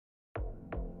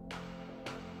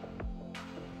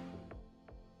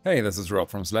Hey, this is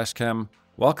Rob from SlashCam.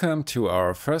 Welcome to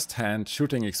our first-hand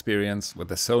shooting experience with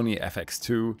the Sony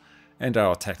FX2 and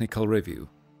our technical review.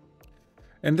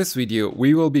 In this video,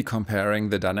 we will be comparing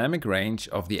the dynamic range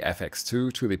of the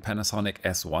FX2 to the Panasonic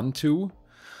S1 II.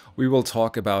 We will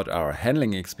talk about our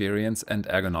handling experience and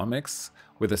ergonomics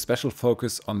with a special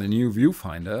focus on the new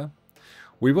viewfinder.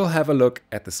 We will have a look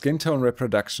at the skin tone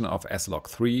reproduction of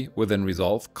S-Log3 within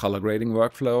Resolve Colorgrading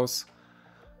workflows.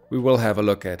 We will have a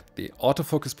look at the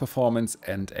autofocus performance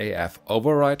and AF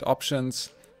override options,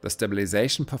 the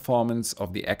stabilization performance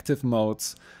of the active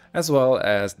modes, as well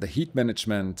as the heat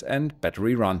management and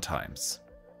battery runtimes.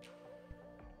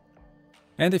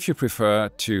 And if you prefer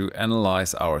to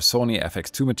analyze our Sony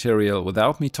FX2 material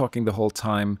without me talking the whole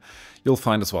time, you'll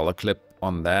find as well a clip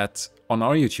on that on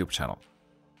our YouTube channel.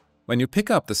 When you pick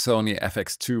up the Sony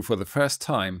FX2 for the first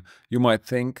time, you might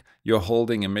think you're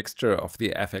holding a mixture of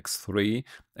the FX3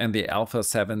 and the Alpha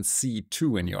 7C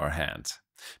II in your hand,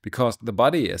 because the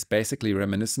body is basically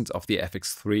reminiscent of the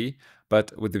FX3,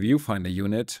 but with the viewfinder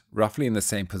unit roughly in the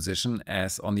same position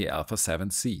as on the Alpha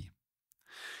 7C.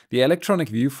 The electronic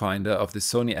viewfinder of the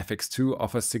Sony FX2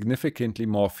 offers significantly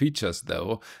more features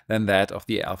though than that of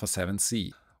the Alpha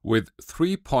 7C. With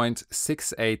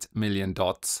 3.68 million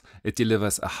dots, it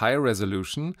delivers a higher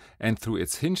resolution, and through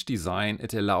its hinge design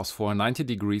it allows for a 90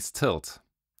 degrees tilt.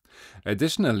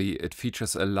 Additionally, it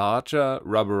features a larger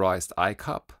rubberized eye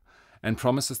cup and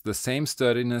promises the same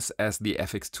sturdiness as the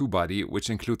FX2 body,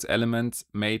 which includes elements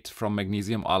made from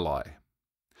magnesium alloy.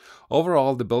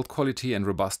 Overall, the build quality and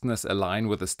robustness align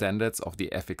with the standards of the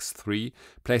FX3,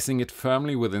 placing it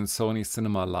firmly within Sony's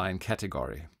cinema line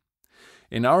category.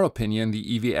 In our opinion, the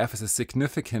EVF is a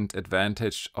significant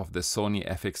advantage of the Sony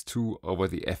FX2 over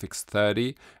the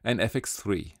FX30 and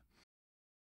FX3.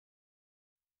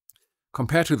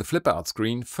 Compared to the flip-out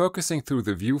screen, focusing through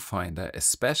the viewfinder,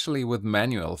 especially with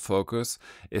manual focus,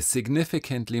 is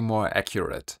significantly more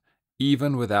accurate,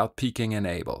 even without peaking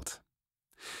enabled.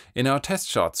 In our test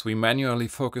shots, we manually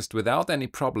focused without any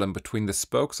problem between the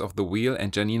spokes of the wheel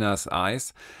and Janina's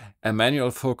eyes, a manual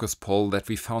focus pull that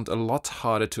we found a lot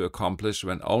harder to accomplish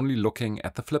when only looking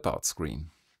at the flip-out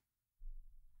screen.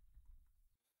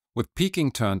 With peaking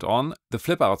turned on, the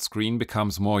flip-out screen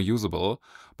becomes more usable,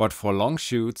 but for long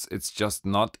shoots it's just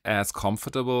not as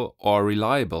comfortable or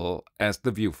reliable as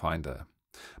the viewfinder.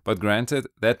 But granted,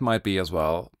 that might be as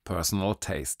well personal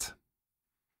taste.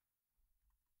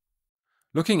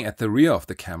 Looking at the rear of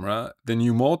the camera, the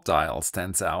new mode dial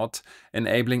stands out,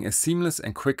 enabling a seamless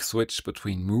and quick switch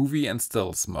between movie and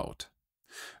stills mode.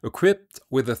 Equipped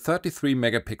with a 33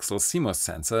 megapixel CMOS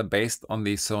sensor based on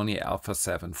the Sony Alpha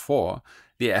 7 IV,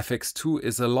 the FX2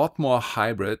 is a lot more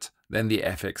hybrid than the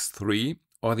FX3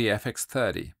 or the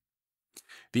FX30.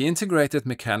 The integrated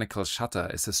mechanical shutter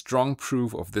is a strong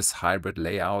proof of this hybrid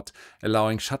layout,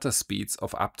 allowing shutter speeds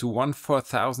of up to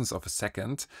 1/4000th of a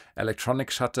second,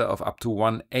 electronic shutter of up to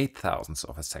 1/8000th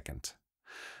of a second.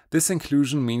 This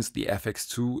inclusion means the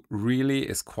FX2 really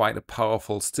is quite a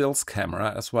powerful stills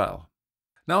camera as well.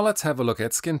 Now let's have a look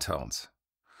at skin tones.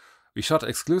 We shot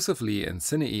exclusively in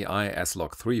Cine-EI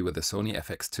S-Log3 with the Sony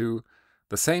FX2,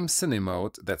 the same cine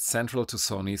mode that's central to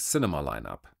Sony's cinema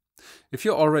lineup. If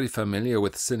you're already familiar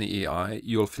with Cine-EI,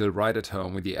 you'll feel right at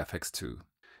home with the FX2.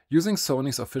 Using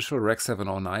Sony's official Rec.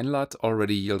 709 LUT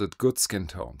already yielded good skin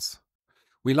tones.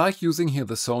 We like using here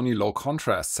the Sony low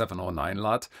contrast 709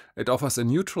 LUT. It offers a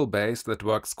neutral base that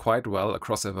works quite well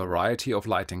across a variety of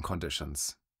lighting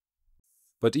conditions.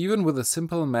 But even with a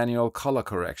simple manual color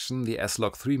correction, the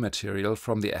S-Log3 material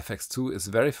from the FX2 is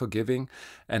very forgiving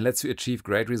and lets you achieve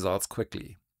great results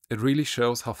quickly. It really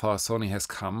shows how far Sony has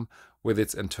come with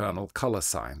its internal color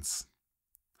science.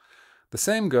 The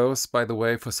same goes, by the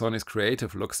way, for Sony's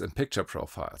creative looks and picture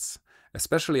profiles,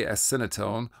 especially as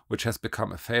Cinetone, which has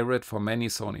become a favorite for many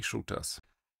Sony shooters.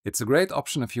 It's a great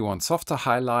option if you want softer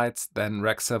highlights than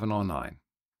Rec. 709.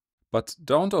 But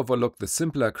don't overlook the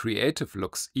simpler creative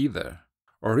looks either.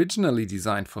 Originally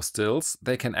designed for stills,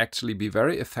 they can actually be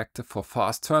very effective for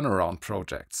fast turnaround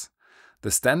projects. The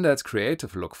standard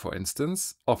creative look, for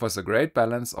instance, offers a great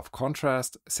balance of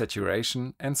contrast,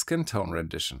 saturation and skin tone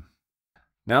rendition.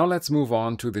 Now let's move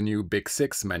on to the new Big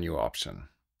 6 menu option.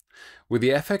 With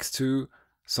the FX2,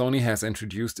 Sony has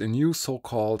introduced a new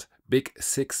so-called Big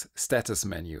 6 status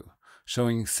menu,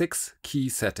 showing 6 key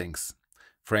settings: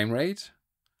 frame rate,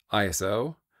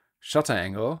 ISO, shutter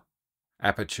angle,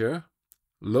 aperture,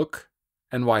 look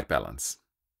and white balance.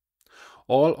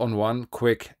 All on one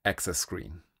quick access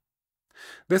screen.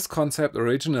 This concept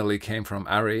originally came from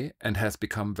Arri and has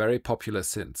become very popular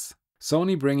since.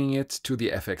 Sony bringing it to the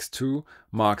FX2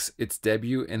 marks its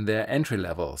debut in their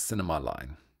entry-level cinema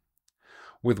line.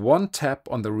 With one tap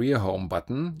on the rear home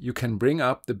button, you can bring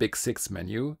up the Big 6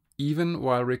 menu, even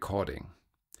while recording.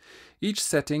 Each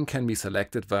setting can be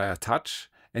selected via touch,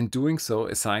 and doing so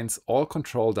assigns all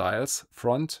control dials,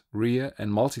 front, rear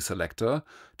and multi-selector,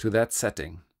 to that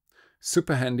setting.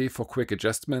 Super handy for quick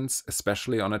adjustments,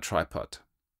 especially on a tripod.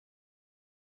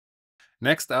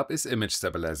 Next up is image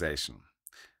stabilization.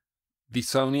 The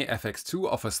Sony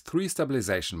FX2 offers 3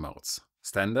 stabilization modes: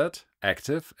 standard,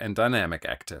 active and dynamic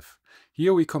active.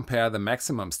 Here we compare the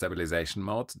maximum stabilization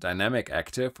mode, dynamic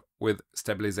active, with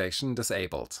stabilization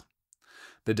disabled.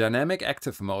 The dynamic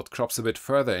active mode crops a bit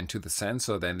further into the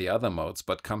sensor than the other modes,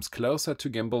 but comes closer to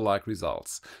gimbal-like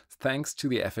results. Thanks to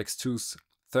the FX2's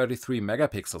 33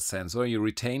 megapixel sensor, you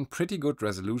retain pretty good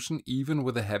resolution even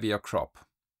with a heavier crop.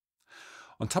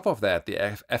 On top of that, the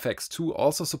FX2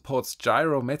 also supports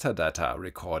gyro metadata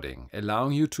recording,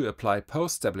 allowing you to apply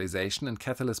post-stabilization in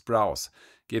Catalyst Browse,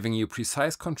 giving you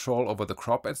precise control over the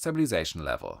crop and stabilization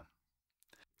level.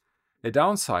 A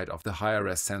downside of the higher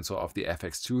res sensor of the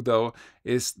FX2 though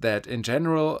is that in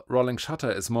general rolling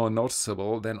shutter is more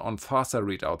noticeable than on faster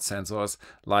readout sensors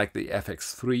like the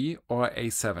FX3 or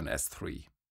A7S III.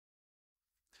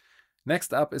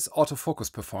 Next up is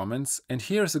autofocus performance, and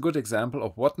here is a good example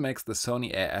of what makes the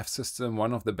Sony AF system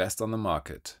one of the best on the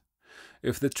market.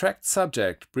 If the tracked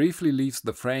subject briefly leaves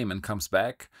the frame and comes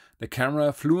back, the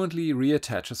camera fluently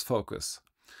reattaches focus.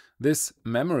 This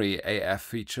memory AF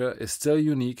feature is still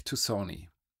unique to Sony.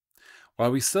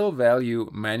 While we still value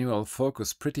manual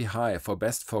focus pretty high for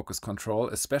best focus control,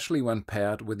 especially when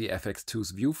paired with the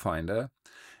FX2's viewfinder,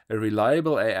 a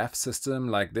reliable AF system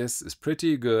like this is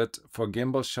pretty good for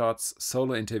gimbal shots,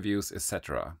 solo interviews,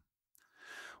 etc.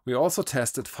 We also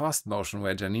tested fast motion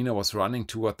where Janina was running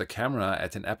toward the camera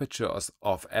at an aperture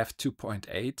of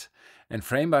f2.8, and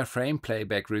frame-by-frame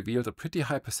playback revealed a pretty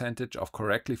high percentage of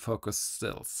correctly focused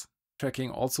stills. Tracking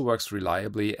also works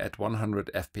reliably at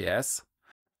 100 fps,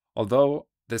 although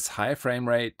this high frame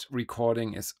rate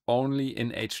recording is only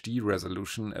in HD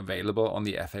resolution available on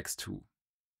the FX2.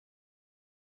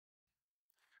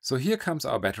 So here comes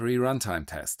our battery runtime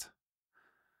test.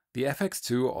 The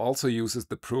FX2 also uses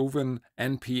the proven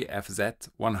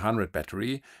NP-FZ100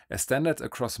 battery as standard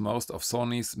across most of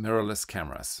Sony's mirrorless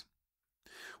cameras.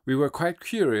 We were quite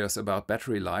curious about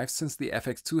battery life since the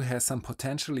FX2 has some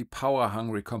potentially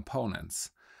power-hungry components: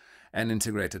 an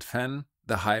integrated fan,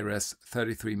 the high-res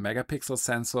 33 megapixel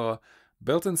sensor,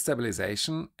 built-in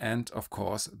stabilization, and of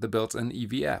course the built-in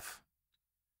EVF.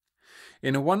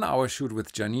 In a 1-hour shoot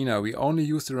with Janina, we only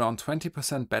used around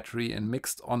 20% battery in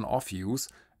mixed on-off use,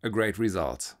 a great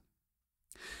result.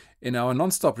 In our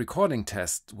non-stop recording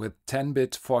test with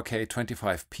 10-bit 4K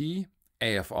 25p,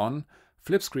 AF on,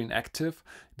 flip screen active,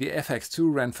 the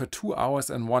FX2 ran for 2 hours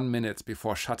and 1 minute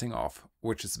before shutting off,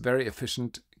 which is very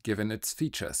efficient given its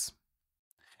features.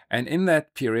 And in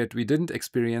that period we didn't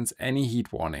experience any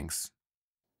heat warnings.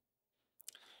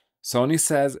 Sony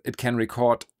says it can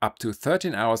record up to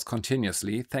 13 hours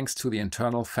continuously thanks to the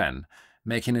internal fan,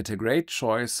 making it a great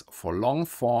choice for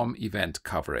long-form event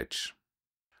coverage.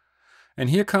 And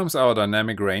here comes our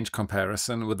dynamic range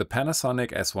comparison with the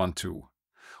Panasonic S1 II.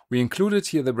 We included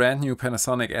here the brand new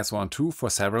Panasonic S1 II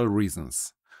for several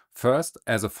reasons. First,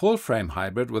 as a full-frame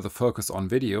hybrid with a focus on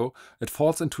video, it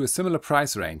falls into a similar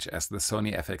price range as the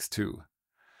Sony FX2.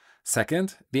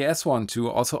 Second, the S1 II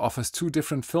also offers 2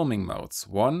 different filming modes,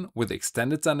 one with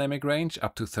extended dynamic range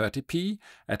up to 30p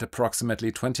at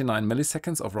approximately 29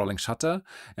 milliseconds of rolling shutter,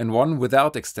 and one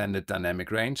without extended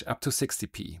dynamic range up to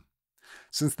 60p.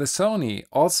 Since the Sony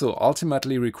also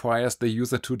ultimately requires the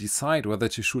user to decide whether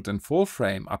to shoot in full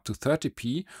frame up to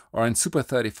 30p or in Super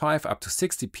 35 up to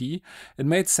 60p, it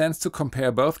made sense to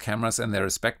compare both cameras in their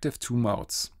respective 2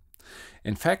 modes.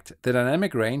 In fact, the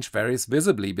dynamic range varies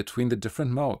visibly between the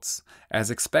different modes. As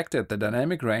expected, the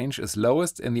dynamic range is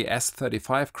lowest in the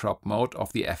S35 crop mode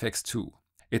of the FX2.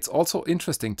 It's also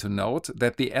interesting to note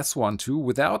that the S1 II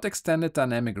without extended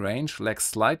dynamic range lags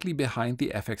slightly behind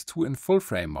the FX2 in full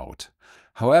frame mode.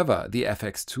 However, the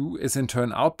FX2 is in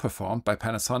turn outperformed by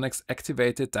Panasonic's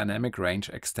activated dynamic range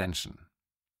extension.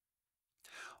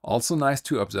 Also nice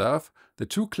to observe, the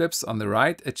 2 clips on the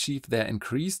right achieve their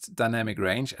increased dynamic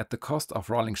range at the cost of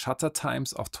rolling shutter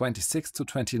times of 26 to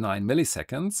 29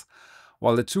 milliseconds,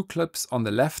 while the 2 clips on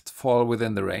the left fall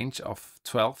within the range of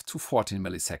 12 to 14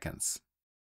 milliseconds.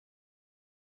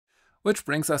 Which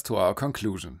brings us to our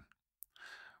conclusion.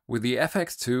 With the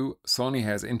FX2, Sony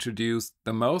has introduced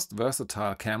the most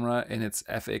versatile camera in its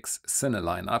FX Cine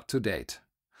lineup to date.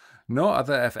 No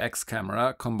other FX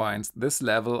camera combines this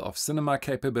level of cinema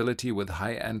capability with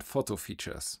high-end photo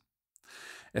features.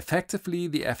 Effectively,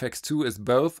 the FX2 is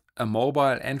both a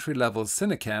mobile entry-level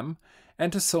cinecam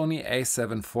and a Sony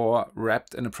a7 IV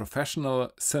wrapped in a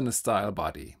professional cine-style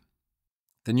body.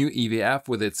 The new EVF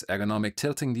with its ergonomic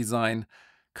tilting design,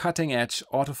 cutting-edge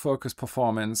autofocus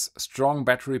performance, strong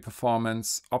battery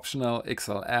performance, optional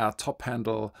XLR top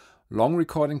handle, long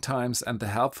recording times and the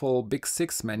helpful Big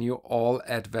 6 menu all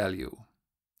add value.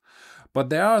 But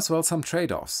there are as well some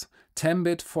trade-offs.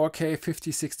 10-bit 4K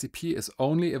 5060p is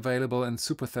only available in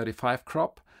Super 35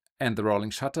 crop, and the rolling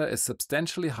shutter is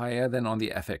substantially higher than on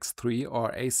the FX3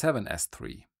 or A7S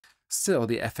III. Still,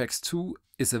 the FX2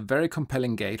 is a very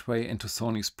compelling gateway into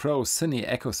Sony's Pro Cine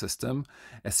ecosystem,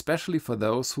 especially for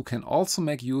those who can also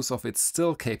make use of its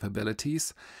still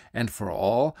capabilities, and for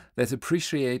all that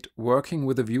appreciate working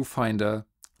with a viewfinder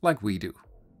like we do.